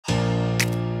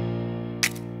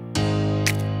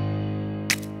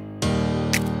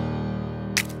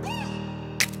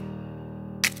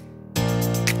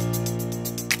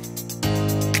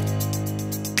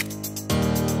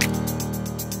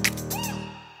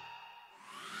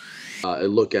a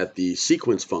look at the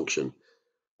sequence function.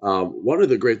 One of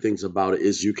the great things about it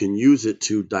is you can use it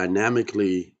to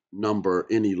dynamically number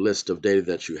any list of data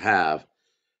that you have,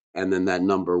 and then that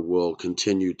number will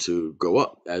continue to go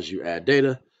up as you add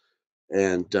data,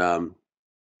 and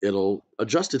it'll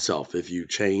adjust itself. If you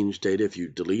change data, if you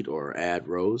delete or add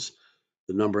rows,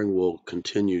 the numbering will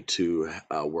continue to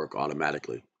work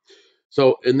automatically.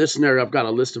 So in this scenario, I've got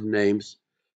a list of names,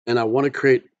 and I want to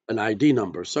create an ID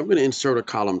number. So I'm going to insert a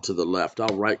column to the left.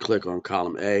 I'll right-click on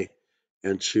column A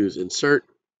and choose Insert,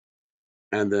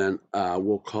 and then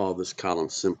we'll call this column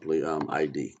simply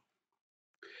ID.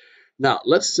 Now,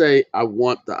 let's say I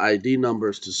want the ID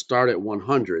numbers to start at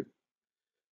 100,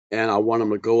 and I want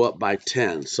them to go up by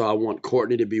 10. So I want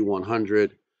Courtney to be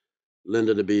 100,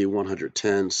 Linda to be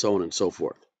 110, so on and so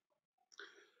forth.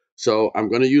 So I'm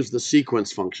going to use the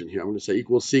sequence function here. I'm going to say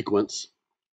equals sequence.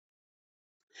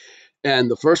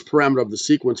 And the first parameter of the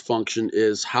sequence function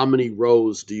is how many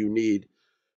rows do you need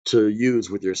to use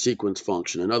with your sequence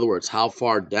function? In other words, how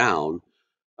far down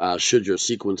should your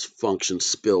sequence function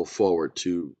spill forward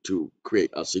to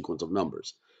create a sequence of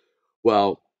numbers?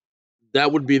 Well,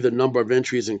 that would be the number of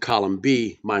entries in column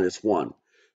B minus 1,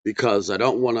 because I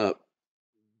don't want to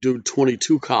do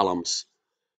 22 columns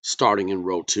starting in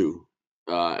row 2.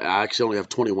 I actually only have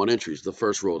 21 entries. The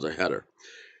first row is a header.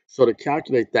 So to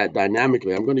calculate that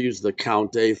dynamically, I'm going to use the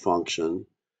count A function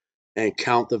and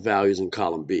count the values in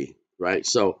column B, right?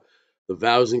 So the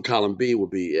values in column B will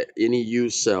be any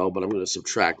used cell, but I'm going to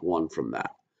subtract 1 from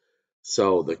that.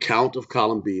 So the count of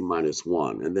column B minus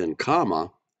 1, and then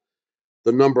comma,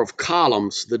 the number of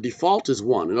columns, the default is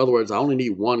 1. In other words, I only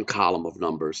need 1 column of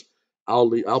numbers.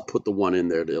 I'll put the 1 in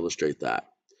there to illustrate that.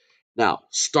 Now,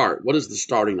 start. What is the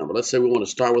starting number? Let's say we want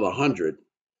to start with 100,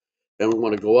 and we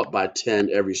want to go up by 10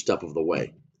 every step of the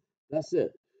way. That's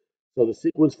it. So the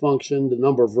sequence function, the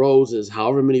number of rows is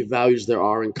however many values there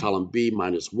are in column B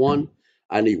minus 1.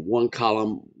 I need 1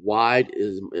 column wide.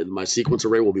 My sequence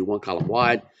array will be 1 column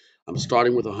wide. I'm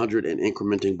starting with 100 and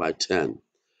incrementing by 10.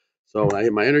 So when I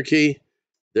hit my enter key,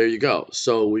 there you go.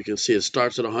 So we can see it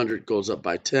starts at 100, goes up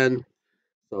by 10.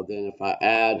 So then if I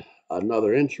add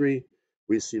another entry,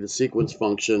 we see the sequence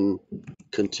function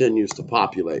continues to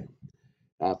populate.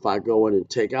 If I go in and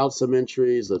take out some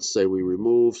entries, let's say we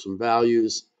remove some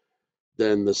values,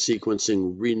 then the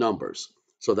sequencing renumbers.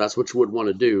 So that's what you would want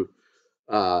to do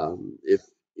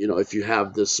if you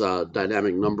have this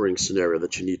dynamic numbering scenario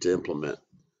that you need to implement.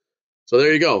 So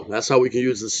there you go. That's how we can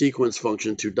use the sequence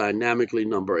function to dynamically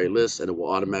number a list, and it will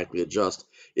automatically adjust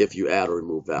if you add or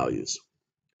remove values.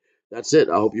 That's it.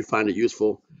 I hope you find it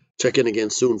useful. Check in again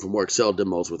soon for more Excel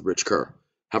demos with Rich Kerr.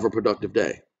 Have a productive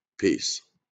day. Peace.